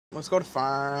Let's go to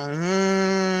farm.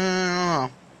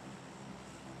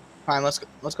 Fine, let's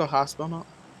go hospital now.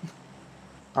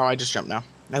 Oh, I just jumped now.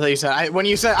 I thought you said when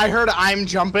you said I heard I'm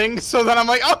jumping, so then I'm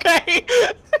like, okay. You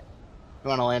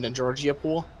want to land in Georgia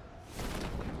pool?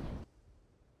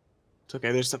 It's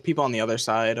okay. There's some people on the other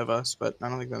side of us, but I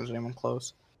don't think there's anyone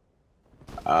close.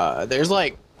 There's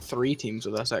like 3 teams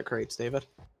with us at crates, David.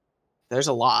 There's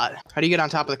a lot. How do you get on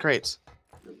top of the crates?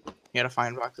 You gotta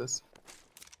find boxes.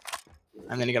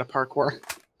 And then you gotta parkour.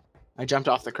 I jumped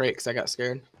off the crate because I got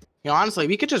scared. You know, honestly,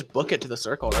 we could just book it to the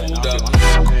circle right now.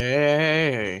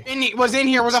 Hey. Was in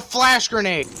here with a flash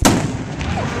grenade.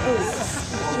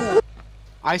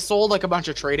 I sold like a bunch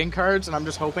of trading cards, and I'm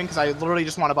just hoping because I literally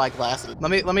just want to buy glasses. Let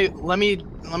me boat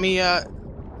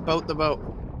the boat.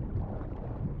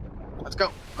 Let's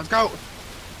go. Let's go.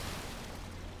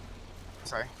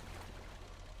 Sorry.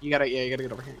 You gotta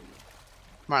get over here.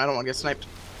 Come on, I don't want to get sniped.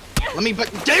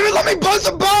 David, let me boat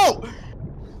the boat!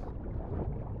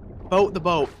 Boat the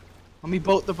boat. Let me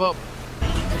boat the boat.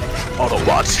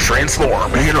 Autobots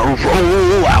transform and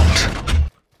roll out.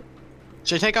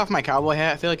 Should I take off my cowboy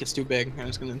hat? I feel like it's too big and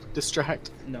it's gonna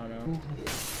distract. No.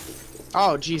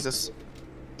 Oh, Jesus.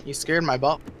 You scared my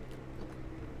butt.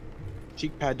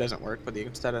 Cheek pad doesn't work, but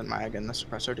instead of mag and the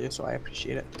suppressor do, so I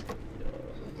appreciate it.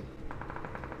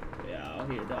 Yeah,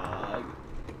 out here, dog.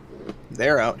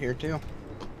 They're out here too.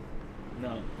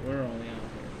 No, we're only out here.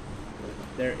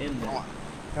 They're in there. Oh,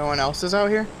 no one else is out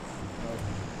here? No.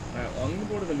 Alright, well, I'm gonna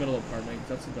go to the middle apartment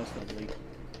because that's the dust of the leak.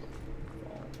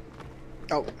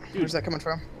 Oh, where's that coming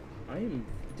from?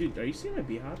 Dude, are you seeing my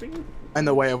bee hopping? In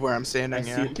the way of where I'm standing,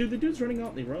 yeah. Dude, the dude's running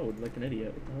out in the road like an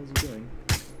idiot. What the hell is he doing?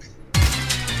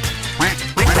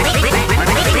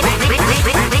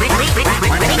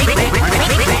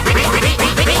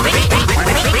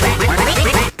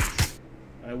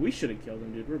 We should have killed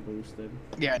him, dude. We're boosted.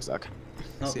 Yeah, it suck.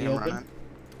 Out in the open. I'm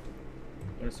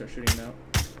gonna start shooting now.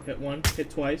 Hit one,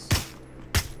 hit twice.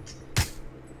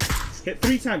 Hit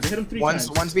 3 times. I hit him 3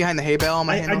 times. One's behind the hay bale on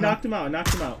my hand. I knocked him out. I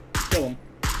knocked him out. Kill him.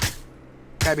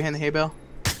 Guy behind the hay bale.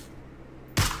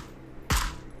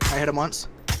 I hit him once.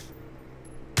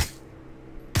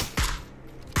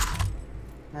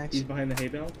 Nice. He's behind the hay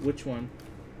bale? Which one?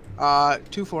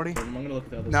 240. I'm gonna look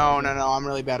at the other side. No, I'm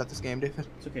really bad at this game, David.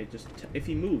 It's okay, just if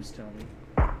he moves, tell me.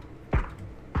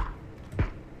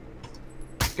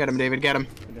 Get him, David, get him.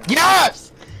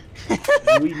 Yes!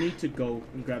 We need to go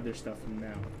and grab their stuff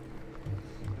now.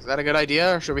 Is that a good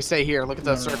idea, or should we stay here? Look at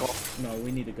the circle. No,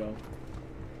 we need to go.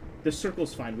 The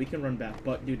circle's fine, we can run back,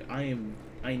 but dude, I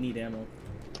need ammo.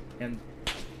 And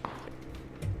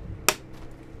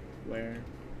where?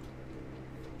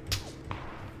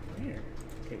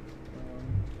 Okay.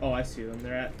 Oh, I see them.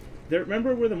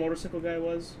 Remember where the motorcycle guy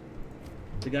was?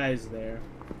 The guy is there.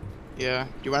 Yeah. Do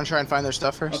you want to try and find their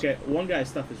stuff first? Okay, one guy's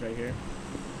stuff is right here.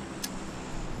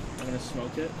 I'm gonna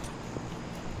smoke it.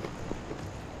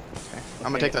 Okay.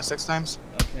 I'm gonna take that 6 times.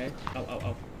 Okay.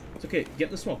 Ow. It's okay. Get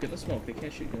in the smoke. Get in the smoke. They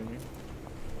can't shoot you in here.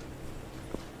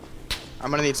 I'm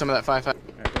gonna need some of that 5.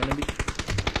 Alright, we're gonna be...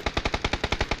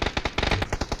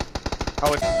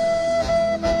 Oh,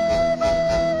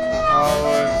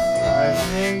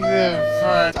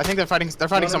 I think they're fighting. They're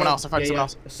fighting someone else. They're fighting someone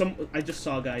else. I just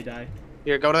saw a guy die.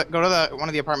 Here, go to one of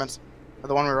the apartments, or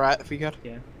the one we were at, if you could.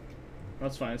 Yeah. No,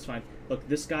 it's fine. It's fine. Look,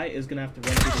 this guy is gonna have to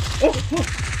run through this. Oh!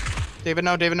 David,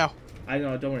 no. David, no. I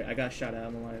know. Don't worry. I got shot at.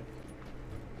 I'm alive.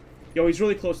 Yo, he's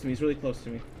really close to me. He's really close to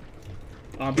me.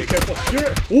 Be careful.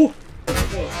 Ooh.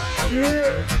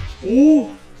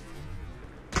 Ooh.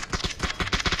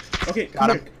 Okay,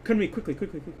 come to me, quickly.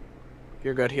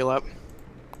 You're good. Heal up.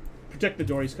 Protect the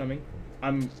door. He's coming.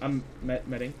 I'm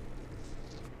medding.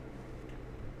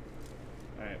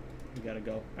 All right, we gotta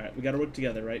go. All right, we gotta work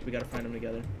together, right? We gotta find him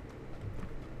together.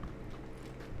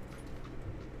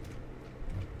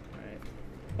 All right.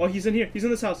 Oh, he's in here. He's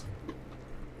in this house.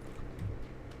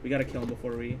 We gotta kill him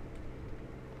before we.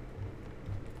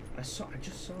 I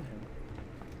just saw him.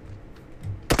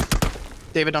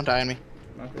 David, don't die on me.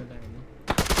 I'm not gonna die on you.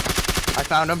 I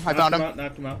found him.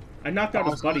 Knocked him out. I knocked out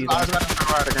his buddy.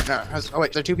 Oh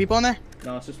wait, there 2 people in there?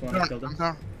 No, it's just one. I killed him.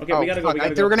 Okay, Oh, we gotta go.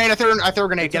 I threw a grenade. I threw a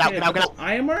grenade. Get out.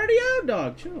 I am already out,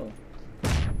 dog. Chill.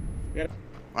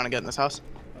 Want to get in this house?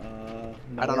 No,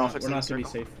 I don't know if it's we're not gonna be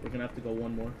safe. We're gonna have to go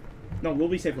one more. No, we'll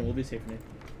be safe. We'll be safe.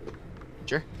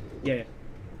 Sure. Yeah.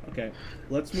 Okay.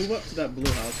 Let's move up to that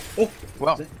blue house. Oh.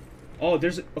 Well. Oh,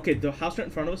 okay. The house right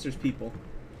in front of us. There's people.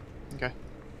 Okay.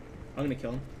 I'm gonna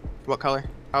kill him. What color?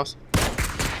 House.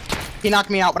 He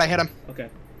knocked me out, but I hit him. Okay.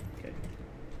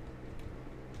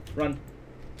 Run.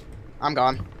 I'm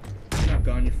gone. You're not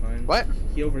gone. You're fine. What?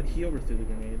 He overthrew the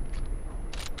grenade.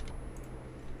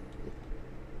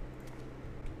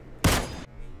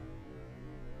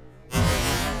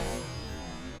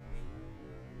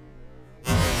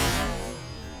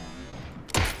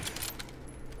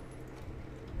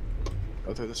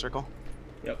 through the circle.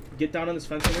 Yep. Get down on this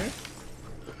fence over here.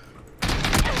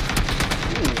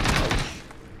 Ooh, ouch.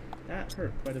 That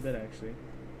hurt quite a bit, actually.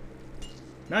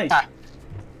 Nice. Ah.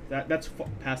 That's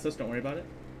past us. Don't worry about it.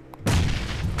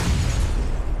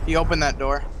 He opened that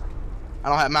door. I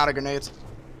don't have amount of grenades.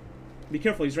 Be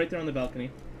careful. He's right there on the balcony.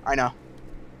 I know.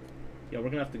 Yeah, we're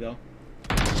gonna have to go.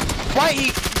 Why?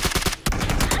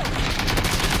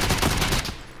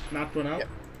 Knocked one out. Yep.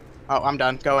 Oh, I'm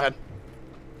done. Go ahead.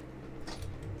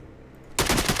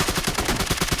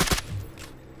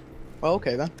 Well,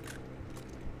 okay then.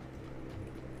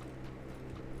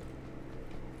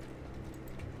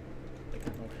 I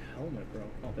got no helmet, bro.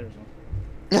 Oh, there's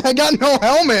one. I got no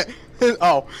helmet.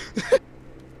 Oh.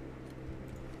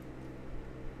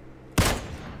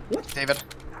 What? David.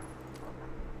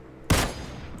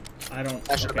 I don't.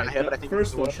 That should have been a hit, but I think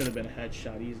first one should have been a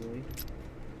headshot easily.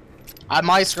 On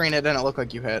my screen, it didn't look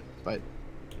like you hit, but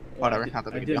whatever. Well, not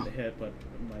that big I a deal. didn't hit, but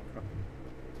my.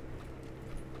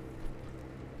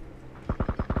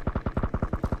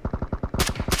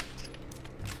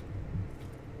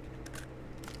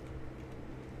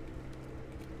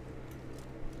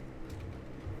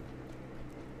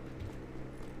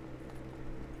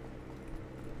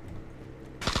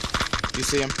 You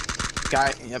see him?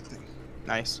 Guy. Yep.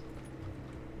 Nice.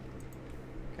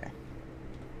 Okay.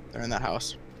 They're in that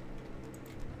house.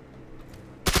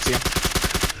 See him?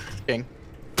 King.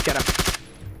 Get him.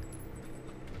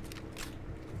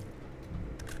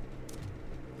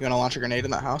 You wanna launch a grenade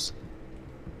in that house?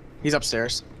 He's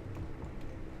upstairs.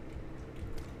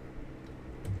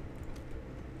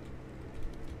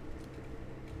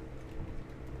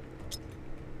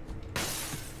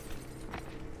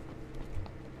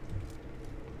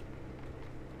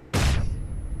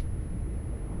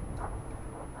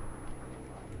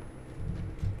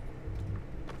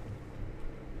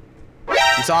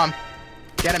 You saw him.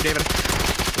 Get him, David.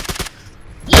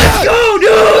 Let's go,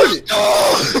 dude!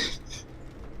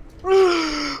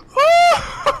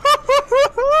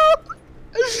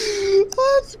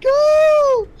 Let's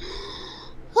go!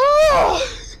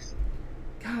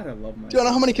 God, I love my. Do you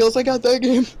know how many kills I got that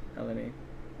game? How many?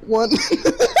 1. You want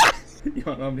to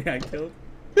know how many I killed?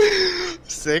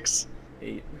 6.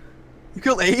 8. You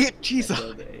killed 8? Jesus. I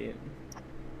killed 8.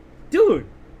 Dude!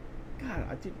 God,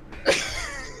 I did.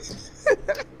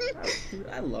 Dude,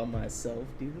 I love myself,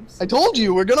 dude. I told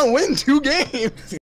you, we're gonna win 2 games.